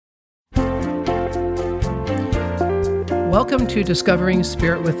Welcome to Discovering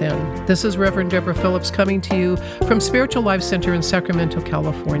Spirit Within. This is Reverend Deborah Phillips coming to you from Spiritual Life Center in Sacramento,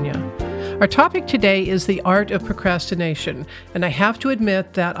 California. Our topic today is the art of procrastination, and I have to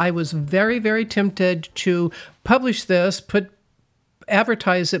admit that I was very, very tempted to publish this,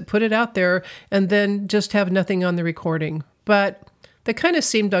 advertise it, put it out there, and then just have nothing on the recording. But that kind of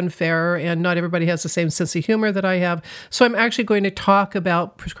seemed unfair, and not everybody has the same sense of humor that I have. So I'm actually going to talk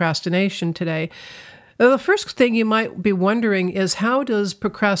about procrastination today. The first thing you might be wondering is, how does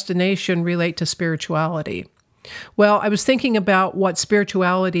procrastination relate to spirituality? Well, I was thinking about what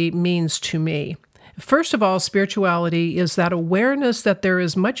spirituality means to me. First of all, spirituality is that awareness that there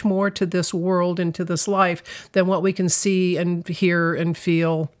is much more to this world and to this life than what we can see and hear and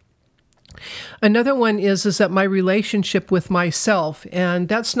feel. Another one is that my relationship with myself, and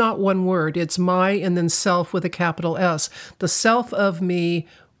that's not one word, it's my and then self with a capital S. The self of me,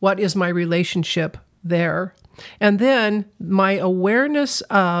 what is my relationship there? And then my awareness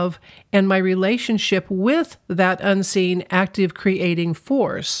of and my relationship with that unseen active creating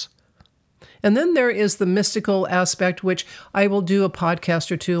force. And then there is the mystical aspect, which I will do a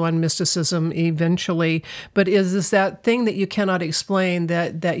podcast or two on mysticism eventually, but is that thing that you cannot explain,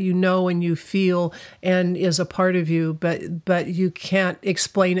 that you know and you feel and is a part of you, but you can't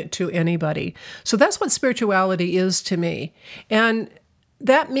explain it to anybody. So that's what spirituality is to me. And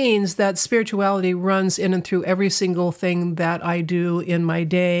that means that spirituality runs in and through every single thing that I do in my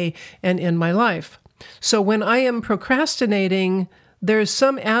day and in my life. So when I am procrastinating, there's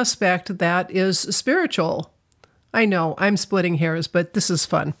some aspect that is spiritual. I know, I'm splitting hairs, but this is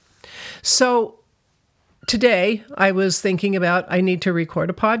fun. So today I was thinking about I need to record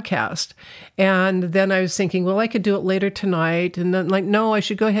a podcast. And then I was thinking, well, I could do it later tonight. And then no, I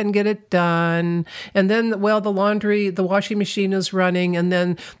should go ahead and get it done. And then, the washing machine is running. And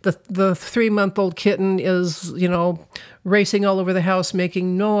then the 3-month-old kitten is, racing all over the house,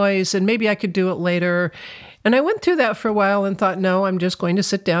 making noise. And maybe I could do it later. And I went through that for a while and thought, no, I'm just going to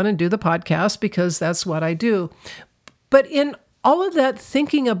sit down and do the podcast because that's what I do. But in all of that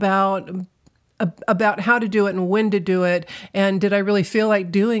thinking about how to do it and when to do it, and did I really feel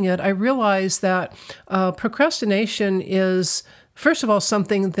like doing it, I realized that procrastination is, first of all,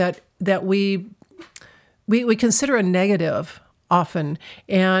 something that we consider a negative often.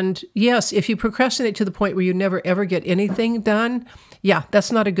 And yes, if you procrastinate to the point where you never ever get anything done, yeah,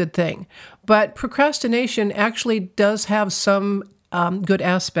 that's not a good thing. But procrastination actually does have some good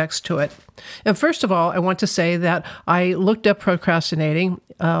aspects to it. And first of all, I want to say that I looked up procrastinating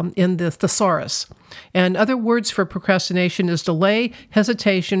in the thesaurus. And other words for procrastination is delay,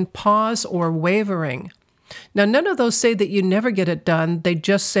 hesitation, pause, or wavering. Now, none of those say that you never get it done. They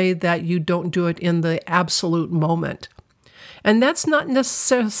just say that you don't do it in the absolute moment. And that's not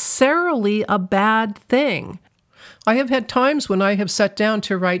necessarily a bad thing. I have had times when I have sat down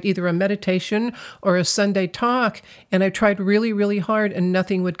to write either a meditation or a Sunday talk, and I tried really, really hard and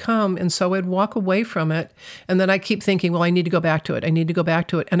nothing would come. And so I'd walk away from it. And then I keep thinking, well, I need to go back to it. I need to go back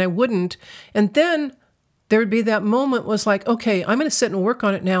to it. And I wouldn't. And then there would be that moment was like, okay, I'm going to sit and work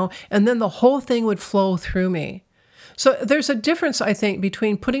on it now. And then the whole thing would flow through me. So there's a difference, I think,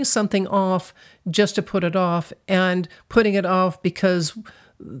 between putting something off just to put it off and putting it off because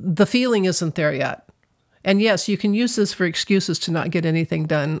the feeling isn't there yet. And yes, you can use this for excuses to not get anything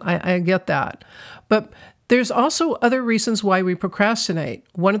done. I get that. But there's also other reasons why we procrastinate.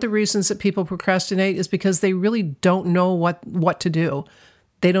 One of the reasons that people procrastinate is because they really don't know what to do.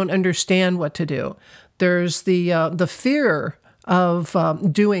 They don't understand what to do. There's the fear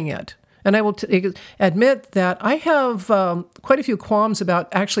of doing it. And I will admit that I have quite a few qualms about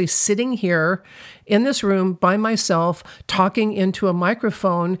actually sitting here in this room by myself, talking into a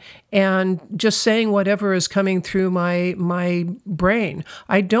microphone and just saying whatever is coming through my brain.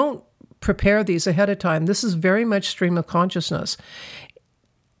 I don't prepare these ahead of time. This is very much stream of consciousness.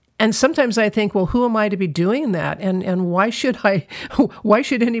 And sometimes I think, well, who am I to be doing that? And why should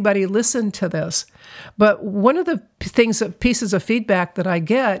anybody listen to this? But one of the pieces of feedback that I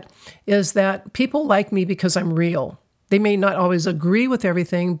get is that people like me because I'm real. They may not always agree with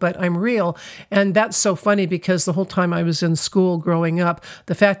everything, but I'm real. And that's so funny because the whole time I was in school growing up,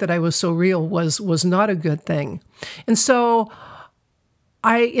 the fact that I was so real was not a good thing. And so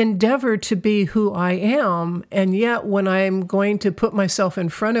I endeavor to be who I am, and yet when I'm going to put myself in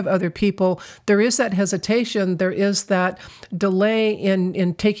front of other people, there is that hesitation, there is that delay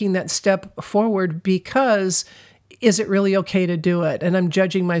in taking that step forward because is it really okay to do it? And I'm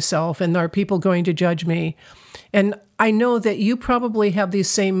judging myself, and are people going to judge me? And I know that you probably have these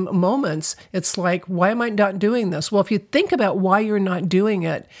same moments. It's like, why am I not doing this? Well, if you think about why you're not doing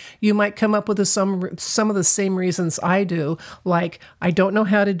it, you might come up with some of the same reasons I do, like, I don't know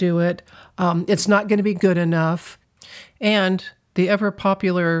how to do it, it's not going to be good enough, and the ever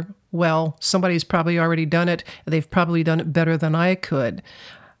popular, well, somebody's probably already done it, they've probably done it better than I could.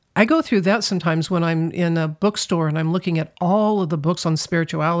 I go through that sometimes when I'm in a bookstore and I'm looking at all of the books on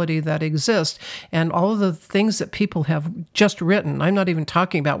spirituality that exist and all of the things that people have just written. I'm not even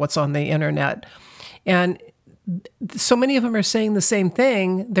talking about what's on the internet. And so many of them are saying the same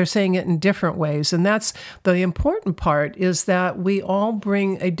thing. They're saying it in different ways. And that's the important part, is that we all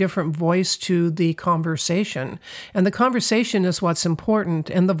bring a different voice to the conversation. And the conversation is what's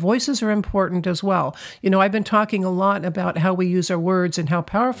important. And the voices are important as well. I've been talking a lot about how we use our words and how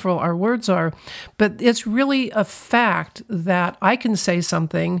powerful our words are. But it's really a fact that I can say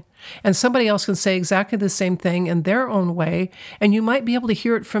something and somebody else can say exactly the same thing in their own way, and you might be able to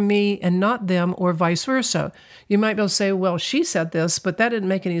hear it from me and not them, or vice versa. You might be able to say, well, she said this, but that didn't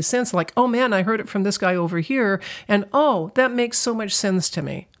make any sense. Like, oh man, I heard it from this guy over here, and oh, that makes so much sense to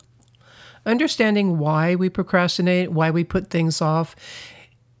me. Understanding why we procrastinate, why we put things off,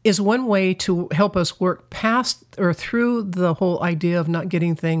 is one way to help us work past or through the whole idea of not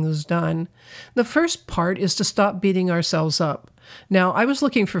getting things done. The first part is to stop beating ourselves up. Now, I was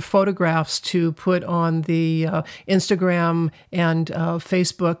looking for photographs to put on the Instagram and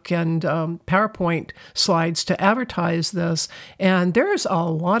Facebook and PowerPoint slides to advertise this. And there's a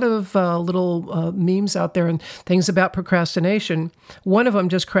lot of little memes out there and things about procrastination. One of them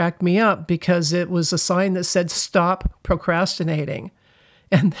just cracked me up because it was a sign that said, "Stop procrastinating."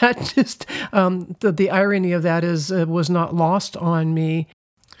 And that just, the irony of that is was not lost on me.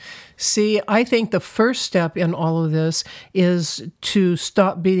 See, I think the first step in all of this is to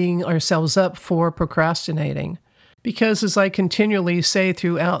stop beating ourselves up for procrastinating. Because as I continually say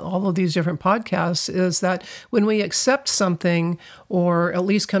throughout all of these different podcasts, is that when we accept something, or at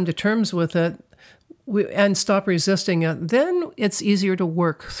least come to terms with it, and stop resisting it, then it's easier to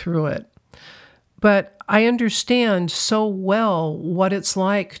work through it. But I understand so well what it's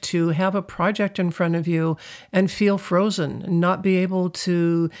like to have a project in front of you and feel frozen and not be able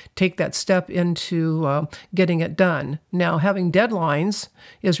to take that step into getting it done. Now, having deadlines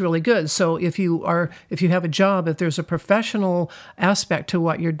is really good. So if you have a job, if there's a professional aspect to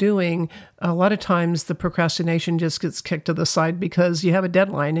what you're doing, a lot of times the procrastination just gets kicked to the side because you have a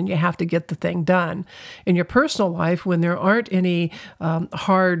deadline and you have to get the thing done. In your personal life, when there aren't any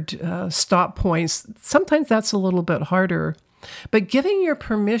hard stop points, sometimes that's a little bit harder. But giving your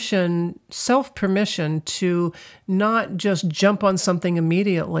self-permission to not just jump on something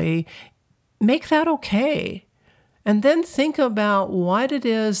immediately, make that okay. And then think about what it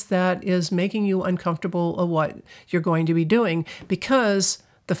is that is making you uncomfortable of what you're going to be doing. Because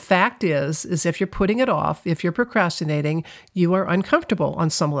the fact is if you're putting it off, if you're procrastinating, you are uncomfortable on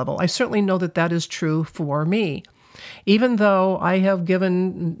some level. I certainly know that that is true for me. Even though I have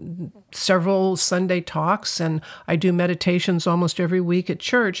given several Sunday talks and I do meditations almost every week at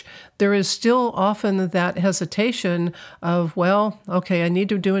church, there is still often that hesitation of, well, okay, I need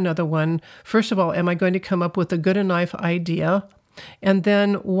to do another one. First of all, am I going to come up with a good enough idea? And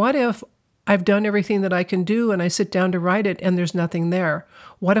then what if I've done everything that I can do and I sit down to write it and there's nothing there?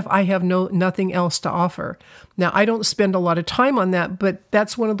 What if I have nothing else to offer? Now, I don't spend a lot of time on that, but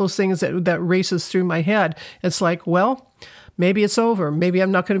that's one of those things that races through my head. It's like, well, maybe it's over. Maybe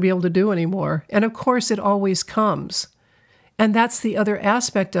I'm not going to be able to do anymore. And of course, it always comes. And that's the other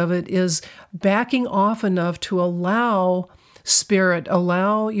aspect of it, is backing off enough to allow spirit,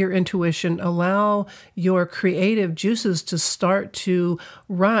 allow your intuition, allow your creative juices to start to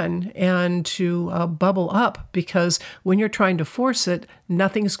run and to bubble up, because when you're trying to force it,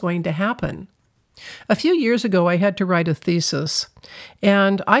 nothing's going to happen. A few years ago, I had to write a thesis,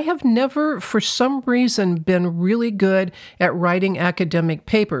 and I have never, for some reason, been really good at writing academic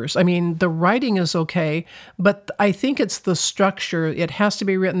papers. I mean, the writing is okay, but I think it's the structure. It has to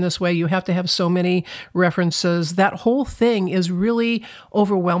be written this way. You have to have so many references. That whole thing is really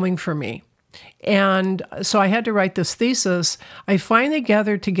overwhelming for me. And so I had to write this thesis. I finally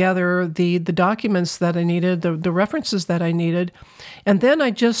gathered together the documents that I needed, the references that I needed, and then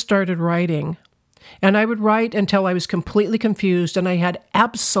I just started writing. And I would write until I was completely confused and I had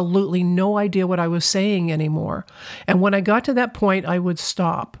absolutely no idea what I was saying anymore. And when I got to that point, I would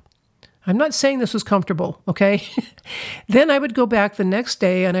stop. I'm not saying this was comfortable, okay? Then I would go back the next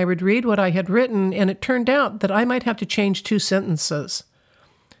day and I would read what I had written, and it turned out that I might have to change 2 sentences.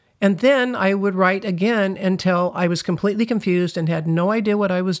 And then I would write again until I was completely confused and had no idea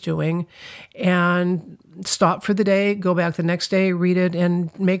what I was doing, and stop for the day, go back the next day, read it,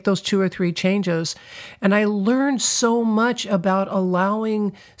 and make those 2 or 3 changes. And I learned so much about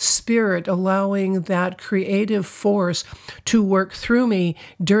allowing spirit, allowing that creative force to work through me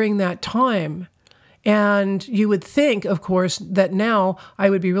during that time. And you would think, of course, that now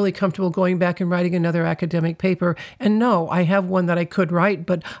I would be really comfortable going back and writing another academic paper. And no, I have one that I could write,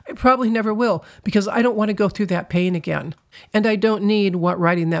 but I probably never will because I don't want to go through that pain again. And I don't need what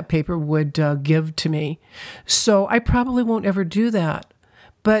writing that paper would give to me. So I probably won't ever do that.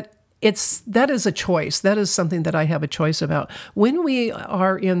 But that is a choice. That is something that I have a choice about. When we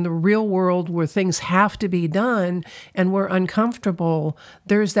are in the real world where things have to be done and we're uncomfortable,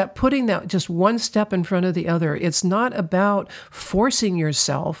 there's that putting that just one step in front of the other. It's not about forcing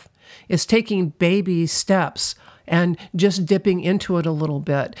yourself. It's taking baby steps and just dipping into it a little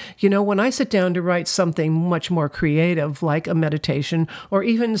bit. When I sit down to write something much more creative, like a meditation or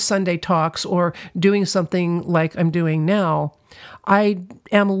even Sunday talks or doing something like I'm doing now, I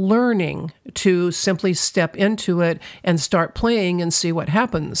am learning to simply step into it and start playing and see what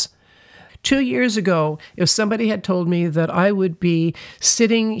happens. 2 years ago, if somebody had told me that I would be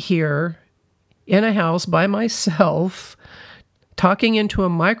sitting here in a house by myself, talking into a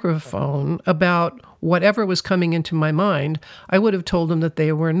microphone about whatever was coming into my mind, I would have told them that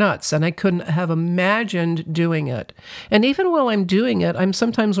they were nuts, and I couldn't have imagined doing it. And even while I'm doing it, I'm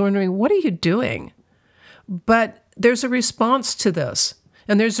sometimes wondering, what are you doing? But there's a response to this,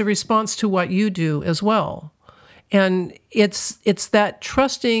 and there's a response to what you do as well. And it's that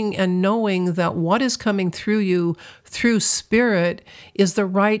trusting and knowing that what is coming through you through spirit is the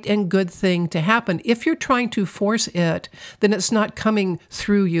right and good thing to happen. If you're trying to force it, then it's not coming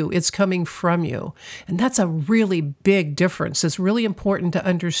through you, it's coming from you. And that's a really big difference. It's really important to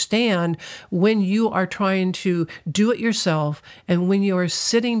understand when you are trying to do it yourself and when you're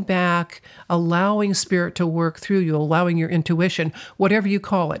sitting back, allowing spirit to work through you, allowing your intuition, whatever you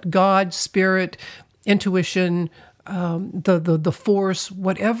call it, God, spirit, intuition, the force,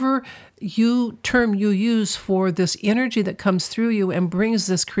 whatever term you use for this energy that comes through you and brings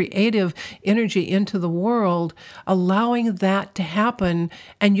this creative energy into the world, allowing that to happen.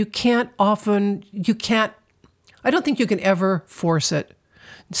 And I don't think you can ever force it.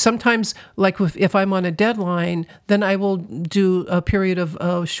 Sometimes, like if I'm on a deadline, then I will do a period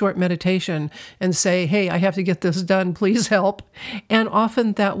of short meditation and say, hey, I have to get this done, please help. And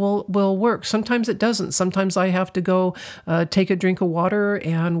often that will work. Sometimes it doesn't. Sometimes I have to go take a drink of water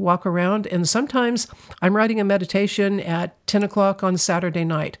and walk around. And sometimes I'm writing a meditation at 10 o'clock on Saturday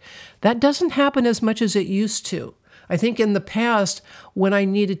night. That doesn't happen as much as it used to. I think in the past, when I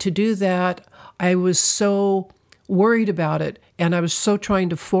needed to do that, I was so worried about it, and I was so trying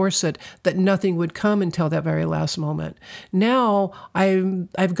to force it that nothing would come until that very last moment. Now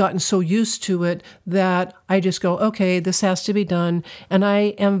I've gotten so used to it that I just go, okay, this has to be done,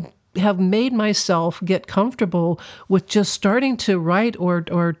 and have made myself get comfortable with just starting to write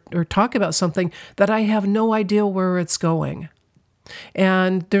or talk about something that I have no idea where it's going.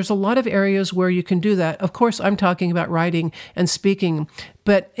 And there's a lot of areas where you can do that. Of course, I'm talking about writing and speaking,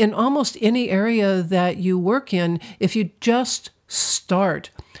 but in almost any area that you work in, if you just start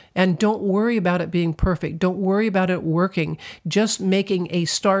and don't worry about it being perfect, don't worry about it working, just making a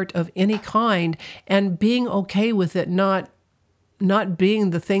start of any kind and being okay with it not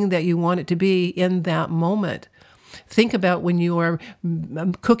being the thing that you want it to be in that moment. Think about when you are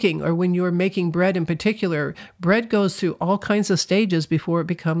cooking or when you are making bread in particular. Bread goes through all kinds of stages before it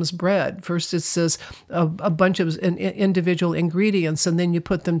becomes bread. First, it's a bunch of individual ingredients, and then you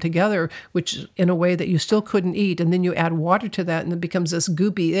put them together, which in a way that you still couldn't eat. And then you add water to that, and it becomes this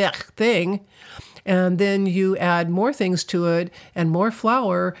goopy thing. And then you add more things to it and more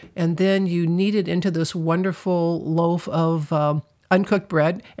flour, and then you knead it into this wonderful loaf of uncooked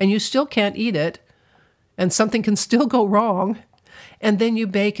bread, and you still can't eat it. And something can still go wrong, and then you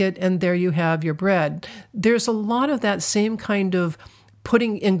bake it, and there you have your bread. There's a lot of that same kind of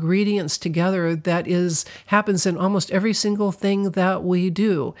putting ingredients together that happens in almost every single thing that we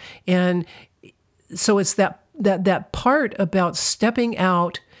do. And so it's that part about stepping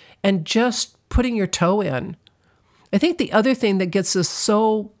out and just putting your toe in. I think the other thing that gets us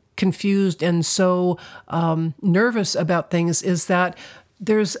so confused and so nervous about things is that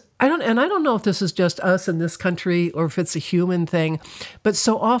I don't know if this is just us in this country or if it's a human thing, but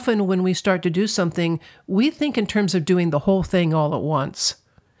so often when we start to do something, we think in terms of doing the whole thing all at once.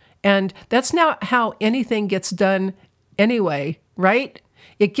 And that's not how anything gets done anyway, right?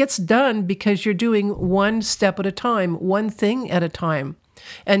 It gets done because you're doing one step at a time, one thing at a time.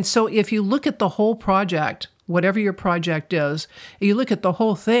 And so if you look at the whole project, whatever your project is, you look at the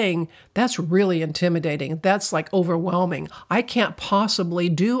whole thing, that's really intimidating. That's like overwhelming. I can't possibly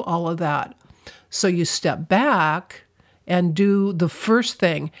do all of that. So you step back and do the first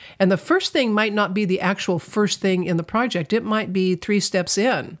thing. And the first thing might not be the actual first thing in the project. It might be 3 steps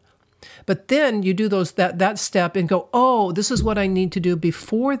in. But then you do that step and go, oh, this is what I need to do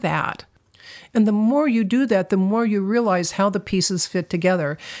before that. And the more you do that, the more you realize how the pieces fit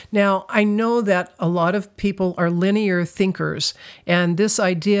together. Now, I know that a lot of people are linear thinkers, and this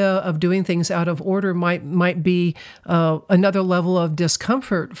idea of doing things out of order might be another level of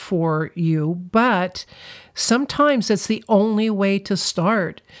discomfort for you, but sometimes it's the only way to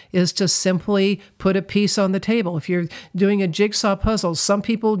start, is to simply put a piece on the table. If you're doing a jigsaw puzzle, some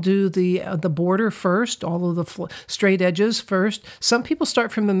people do the border first, all of the straight edges first. Some people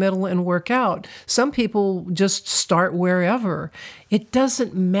start from the middle and work out. Some people just start wherever. It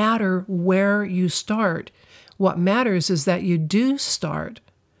doesn't matter where you start. What matters is that you do start.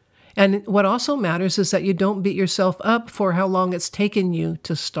 And what also matters is that you don't beat yourself up for how long it's taken you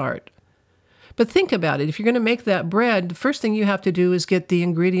to start. But think about it. If you're going to make that bread, the first thing you have to do is get the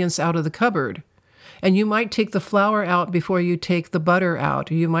ingredients out of the cupboard. And you might take the flour out before you take the butter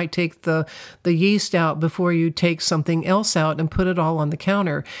out. Or you might take the yeast out before you take something else out and put it all on the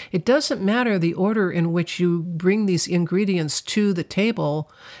counter. It doesn't matter the order in which you bring these ingredients to the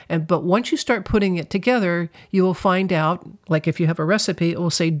table. But once you start putting it together, you will find out, like if you have a recipe, it will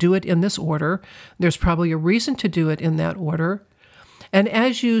say, do it in this order. There's probably a reason to do it in that order. And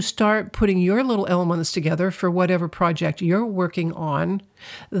as you start putting your little elements together for whatever project you're working on,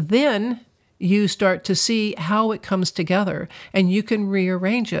 then you start to see how it comes together, and you can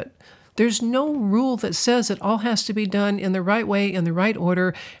rearrange it. There's no rule that says it all has to be done in the right way, in the right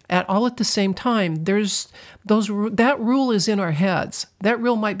order, all at the same time. That rule is in our heads. That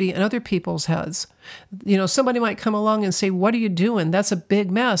rule might be in other people's heads. Somebody might come along and say, what are you doing? That's a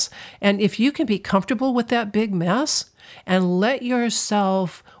big mess. And if you can be comfortable with that big mess and let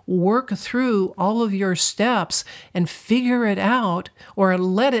yourself work through all of your steps and figure it out, or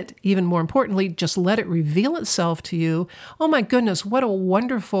let it, even more importantly, just let it reveal itself to you. Oh my goodness, what a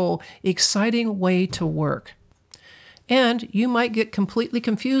wonderful, exciting way to work. And you might get completely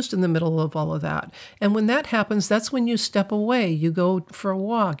confused in the middle of all of that. And when that happens, that's when you step away. You go for a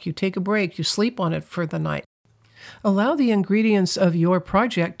walk, you take a break, you sleep on it for the night. Allow the ingredients of your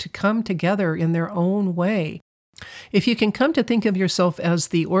project to come together in their own way. If you can come to think of yourself as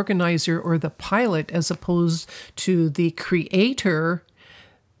the organizer or the pilot as opposed to the creator,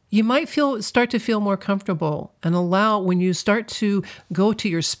 you might start to feel more comfortable, and allow, when you start to go to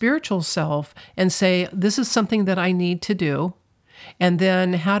your spiritual self and say, this is something that I need to do, and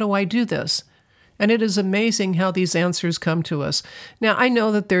then how do I do this? And it is amazing how these answers come to us. Now, I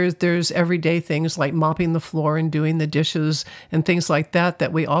know that there's everyday things like mopping the floor and doing the dishes and things like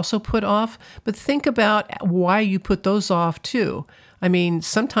that we also put off. But think about why you put those off too. I mean,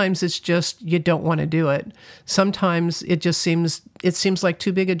 sometimes it's just you don't want to do it. Sometimes it seems like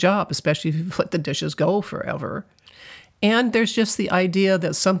too big a job, especially if you let the dishes go forever. And there's just the idea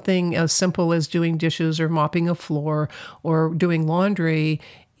that something as simple as doing dishes or mopping a floor or doing laundry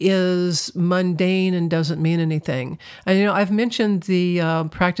is mundane and doesn't mean anything. And I've mentioned the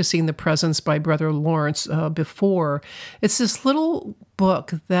Practicing the Presence by Brother Lawrence before. It's this little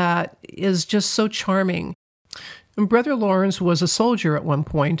book that is just so charming. And Brother Lawrence was a soldier at one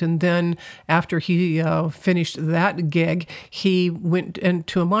point, and then after he finished that gig, he went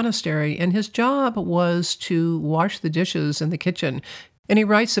into a monastery, and his job was to wash the dishes in the kitchen. And he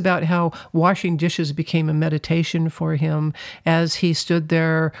writes about how washing dishes became a meditation for him as he stood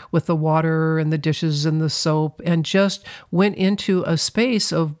there with the water and the dishes and the soap and just went into a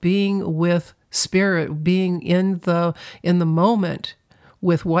space of being with spirit, being in the moment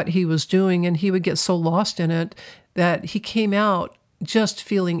with what he was doing. And he would get so lost in it that he came out just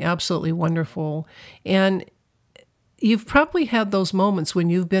feeling absolutely wonderful. And you've probably had those moments when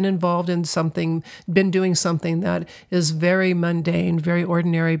you've been involved in something, been doing something that is very mundane, very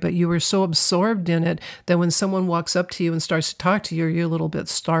ordinary, but you were so absorbed in it that when someone walks up to you and starts to talk to you, you're a little bit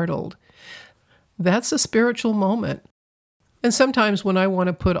startled. That's a spiritual moment. And sometimes when I want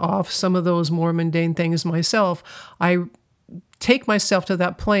to put off some of those more mundane things myself, I take myself to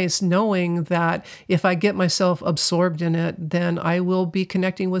that place knowing that if I get myself absorbed in it, then I will be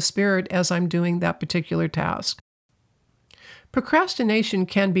connecting with spirit as I'm doing that particular task. Procrastination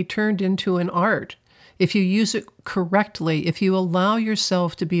can be turned into an art if you use it correctly, if you allow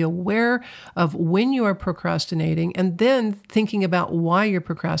yourself to be aware of when you are procrastinating and then thinking about why you're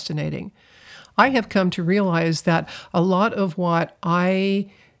procrastinating. I have come to realize that a lot of what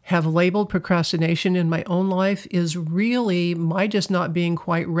I have labeled procrastination in my own life is really my just not being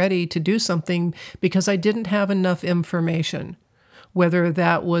quite ready to do something because I didn't have enough information. Whether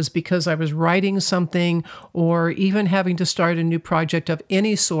that was because I was writing something or even having to start a new project of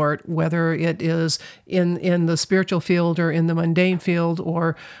any sort, whether it is in the spiritual field or in the mundane field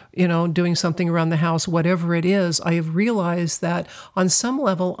or, doing something around the house, whatever it is, I have realized that on some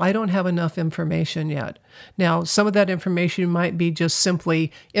level, I don't have enough information yet. Now, some of that information might be just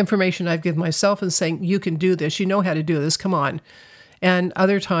simply information I've given myself and saying, you can do this, you know how to do this, come on. And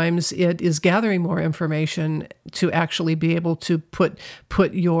other times it is gathering more information to actually be able to put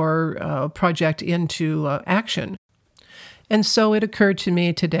your project into action. And so it occurred to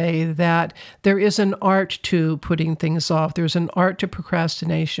me today that there is an art to putting things off. There's an art to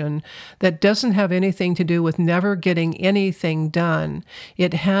procrastination that doesn't have anything to do with never getting anything done.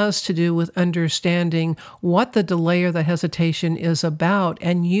 It has to do with understanding what the delay or the hesitation is about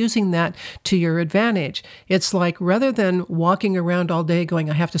and using that to your advantage. It's like rather than walking around all day going,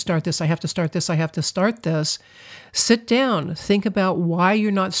 I have to start this, I have to start this, I have to start this, sit down, think about why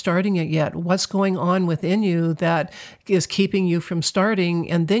you're not starting it yet, what's going on within you that is keeping you from starting,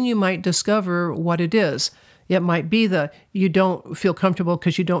 and then you might discover what it is. It might be that you don't feel comfortable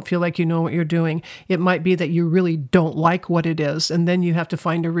because you don't feel like you know what you're doing. It might be that you really don't like what it is, and then you have to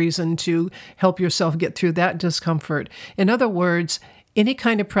find a reason to help yourself get through that discomfort. In other words, any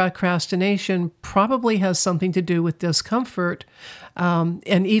kind of procrastination probably has something to do with discomfort.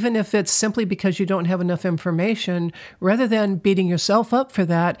 And even if it's simply because you don't have enough information, rather than beating yourself up for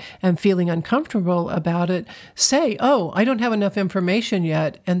that and feeling uncomfortable about it, say, oh, I don't have enough information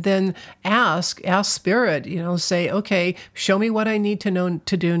yet. And then ask Spirit, say, okay, show me what I need to know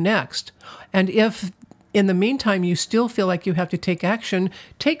to do next. And if in the meantime, you still feel like you have to take action,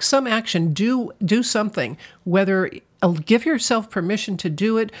 take some action, do something, whether give yourself permission to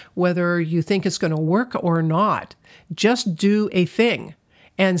do it, whether you think it's going to work or not. Just do a thing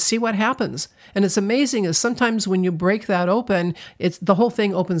and see what happens. And it's amazing is sometimes when you break that open, the whole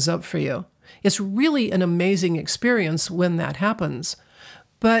thing opens up for you. It's really an amazing experience when that happens.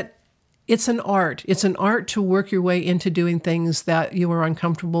 But it's an art. It's an art to work your way into doing things that you are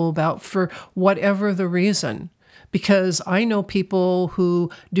uncomfortable about for whatever the reason. Because I know people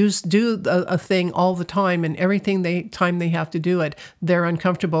who do a thing all the time, and time they have to do it, they're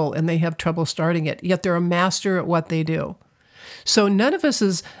uncomfortable and they have trouble starting it. Yet they're a master at what they do. So none of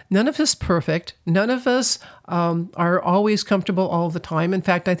us perfect. None of us are always comfortable all the time. In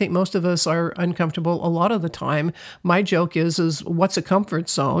fact, I think most of us are uncomfortable a lot of the time. My joke is what's a comfort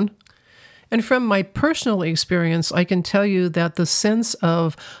zone? And from my personal experience, I can tell you that the sense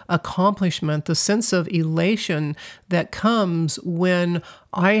of accomplishment, the sense of elation that comes when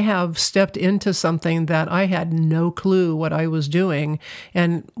I have stepped into something that I had no clue what I was doing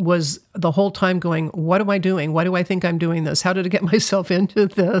and was the whole time going, what am I doing? Why do I think I'm doing this? How did I get myself into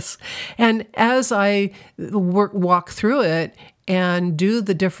this? And as I walk through it and do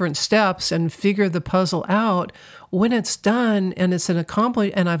the different steps and figure the puzzle out, when it's done and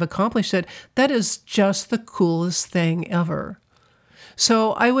I've accomplished it, that is just the coolest thing ever.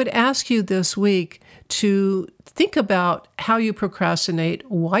 So I would ask you this week to think about how you procrastinate,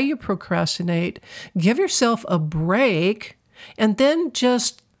 why you procrastinate, give yourself a break, and then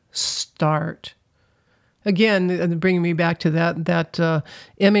just start. Again, bringing me back to that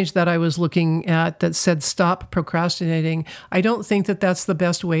image that I was looking at that said, stop procrastinating. I don't think that that's the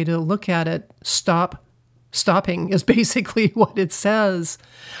best way to look at it. Stopping is basically what it says.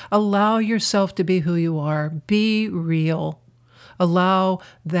 Allow yourself to be who you are. Be real. Allow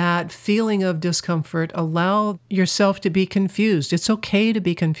that feeling of discomfort. Allow yourself to be confused. It's okay to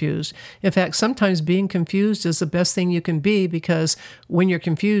be confused. In fact, sometimes being confused is the best thing you can be, because when you're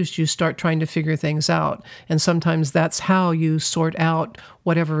confused, you start trying to figure things out. And sometimes that's how you sort out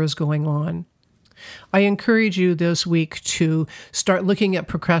whatever is going on. I encourage you this week to start looking at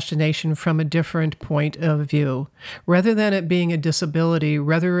procrastination from a different point of view. Rather than it being a disability,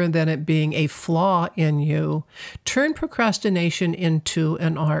 rather than it being a flaw in you, turn procrastination into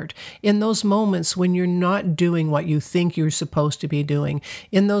an art. In those moments when you're not doing what you think you're supposed to be doing,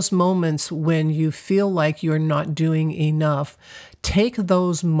 in those moments when you feel like you're not doing enough, take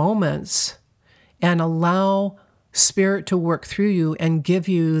those moments and allow Spirit to work through you and give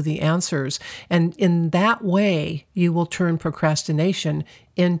you the answers. And in that way, you will turn procrastination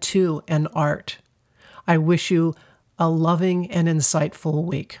into an art. I wish you a loving and insightful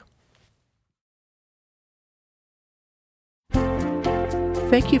week.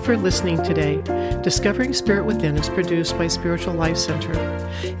 Thank you for listening today. Discovering Spirit Within is produced by Spiritual Life Center.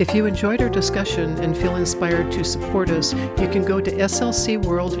 If you enjoyed our discussion and feel inspired to support us, you can go to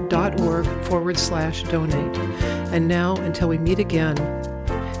slcworld.org/donate. And now, until we meet again,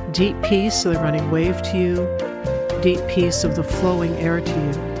 deep peace of the running wave to you, deep peace of the flowing air to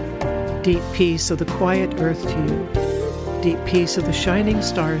you, deep peace of the quiet earth to you, deep peace of the shining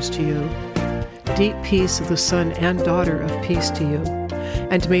stars to you, deep peace of the son and daughter of peace to you,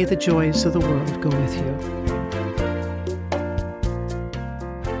 and may the joys of the world go with you.